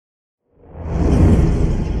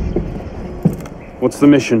What's the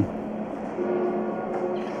mission?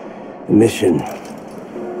 The mission.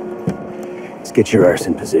 Let's get your arse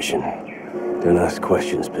in position. Don't ask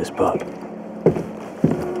questions, piss pop.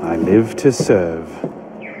 I live to serve.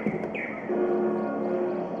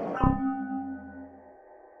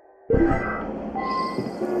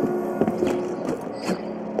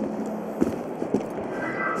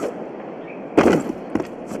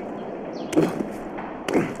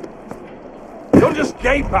 Don't just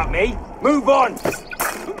gape at me! Move on!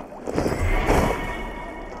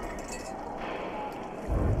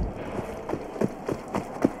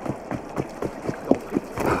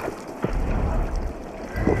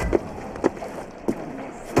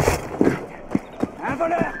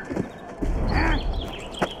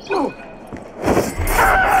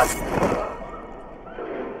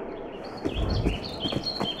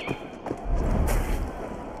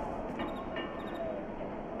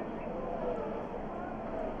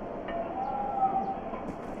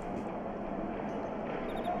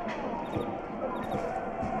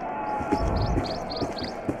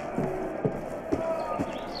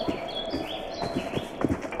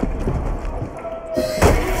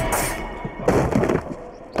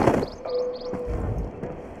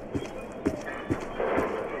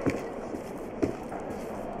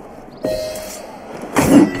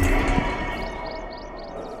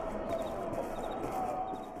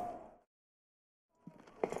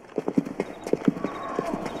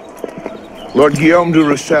 Lord Guillaume de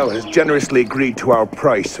Roussel has generously agreed to our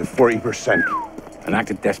price of 40%. An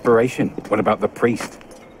act of desperation. What about the priest?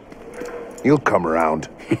 He'll come around.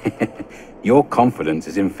 Your confidence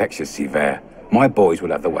is infectious, Sivert. My boys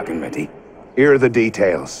will have the wagon ready. Here are the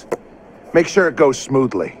details. Make sure it goes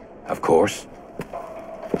smoothly. Of course.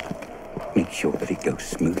 Make sure that it goes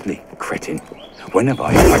smoothly, cretin. When have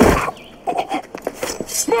I...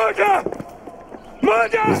 Murder!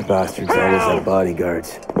 Murder! These bastards always have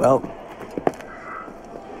bodyguards. Well...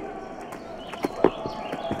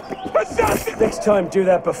 Next time, do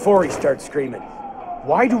that before he starts screaming.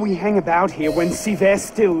 Why do we hang about here when Sivert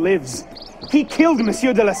still lives? He killed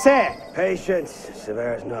Monsieur de la Serre! Patience.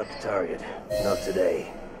 Sever's not the target. Not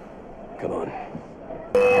today. Come on.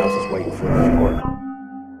 House is waiting for a report.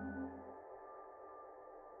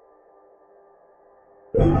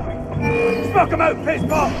 Smoke him out, piss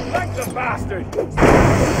pop! Thank the bastard!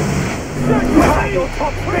 Your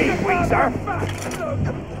top three, Weezer!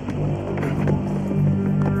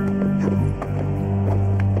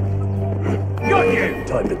 Got you!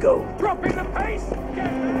 Time to go. Dropping the pace!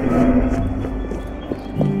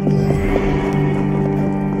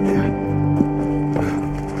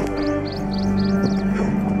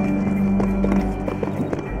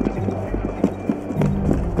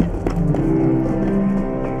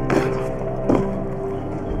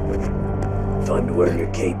 Time to wear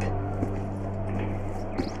your cape.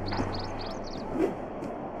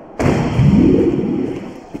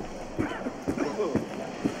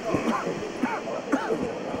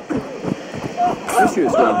 Monsieur,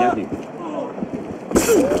 soyez bienvenue.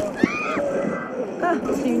 Ah,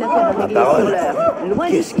 c'est une affaire à régler sur l'heure. Loin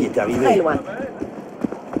Qu'est-ce qui est arrivé? Très loin.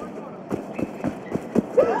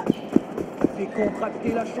 Fais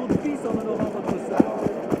contracter la chaude pisse en honorant votre sœur.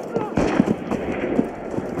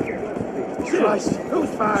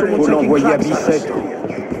 Faut l'envoyer à Bicêtre.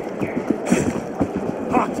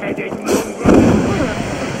 Hot-headed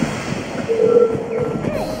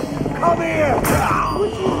Come here!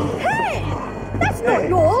 Hey! That's not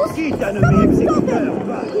yours! Quitte à nommer exécuteur.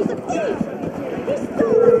 He's a thief! He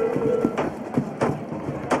stole them!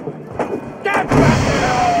 Get back!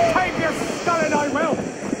 Take your skull and I will!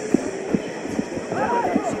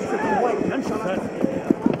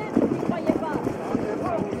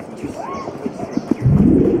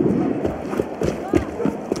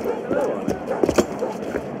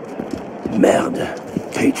 Merde.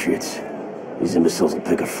 Patriots. These imbeciles will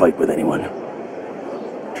pick a fight with anyone.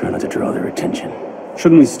 Try not to draw their attention.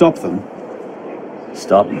 Shouldn't we stop them?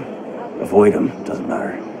 Stop them. Avoid them. Doesn't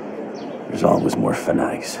matter. There's always more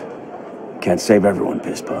fanatics. Can't save everyone,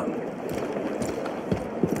 piss pop.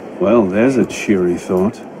 Well, there's a cheery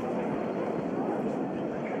thought.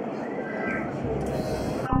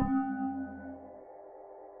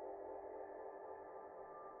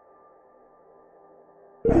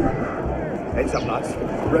 Heads up, lads.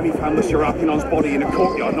 Remy found the Seraphion's body in a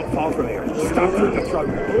courtyard not far from here. Stabbed her in the throat.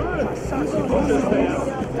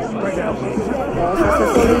 Spread out.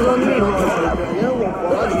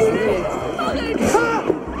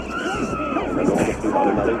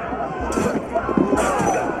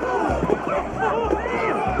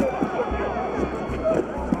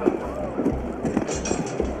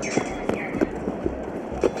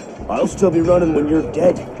 I'll still be running when you're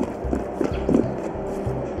dead.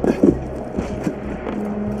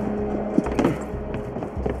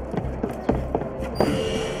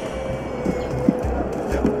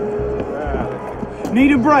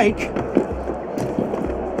 Need a break?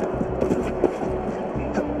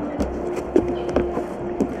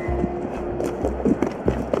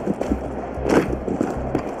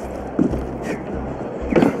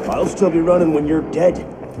 I'll still be running when you're dead.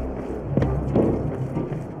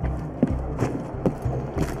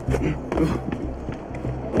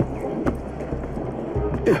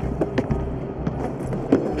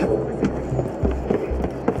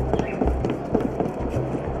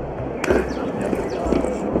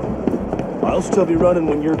 I'll still be running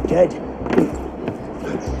when you're dead.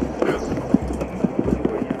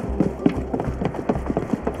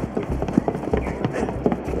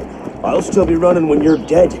 I'll still be running when you're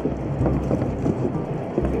dead.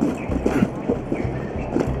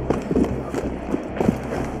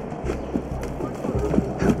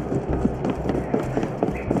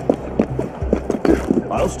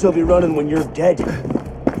 I'll still be running when you're dead.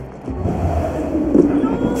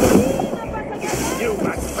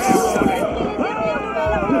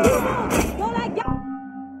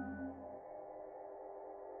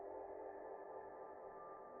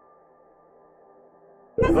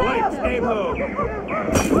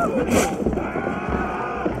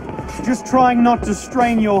 Just trying not to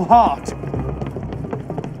strain your heart.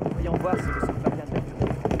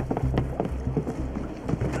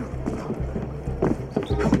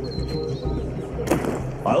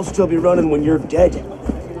 I'll still be running when you're dead.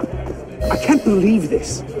 I can't believe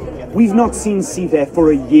this. We've not seen Siver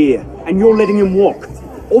for a year, and you're letting him walk.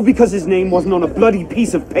 All because his name wasn't on a bloody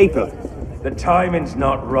piece of paper. The timing's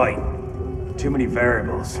not right. Too many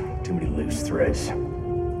variables, too many loose threads.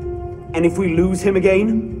 And if we lose him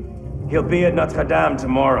again? He'll be at Notre Dame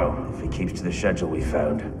tomorrow, if he keeps to the schedule we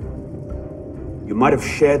found. You might have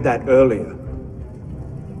shared that earlier.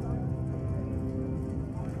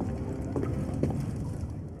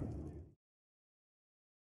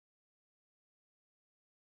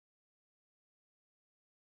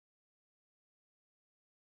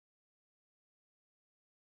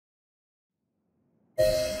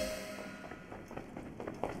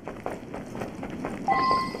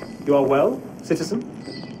 You are well, citizen?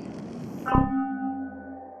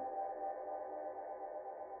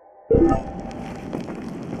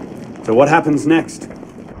 So what happens next?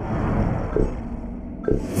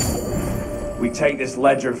 We take this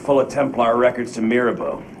ledger full of Templar records to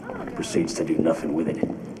Mirabeau. He proceeds to do nothing with it.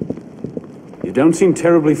 You don't seem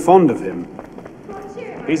terribly fond of him.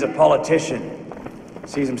 He's a politician.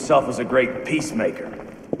 Sees himself as a great peacemaker.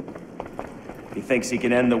 He thinks he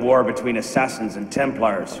can end the war between assassins and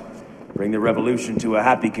Templars, bring the revolution to a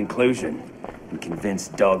happy conclusion, and convince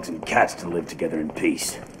dogs and cats to live together in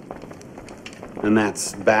peace. And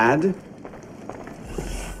that's bad?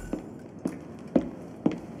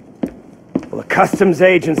 Well, the customs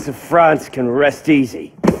agents of France can rest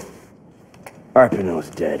easy. Arpinot's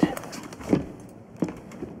dead.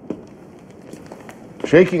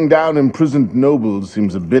 Shaking down imprisoned nobles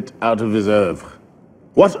seems a bit out of his oeuvre.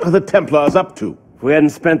 What are the Templars up to? If we hadn't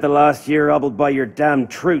spent the last year hobbled by your damned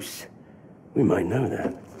truce, we might know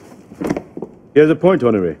that. Here's a point,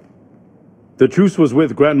 Honoré. The truce was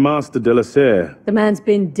with Grand Master de la Serre. The man's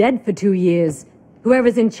been dead for 2 years.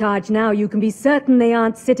 Whoever's in charge now, you can be certain they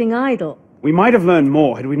aren't sitting idle. We might have learned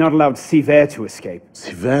more had we not allowed Siver to escape.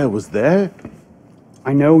 Siver was there?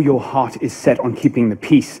 I know your heart is set on keeping the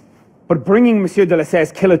peace, but bringing Monsieur de la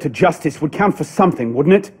Serre's killer to justice would count for something,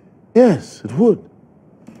 wouldn't it? Yes, it would.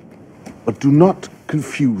 But do not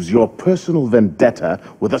confuse your personal vendetta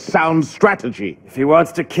with a sound strategy. If he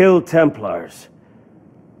wants to kill Templars,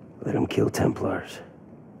 let him kill Templars.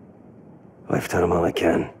 I've done him all I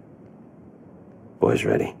can. Boys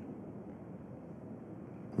ready?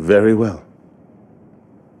 Very well.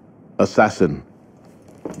 Assassin.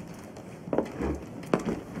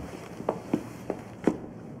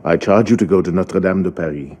 I charge you to go to Notre Dame de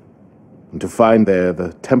Paris, and to find there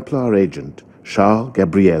the Templar agent, Charles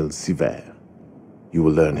Gabriel Siver. You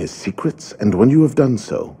will learn his secrets, and when you have done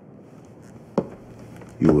so,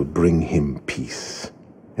 you will bring him peace,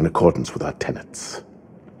 in accordance with our tenets.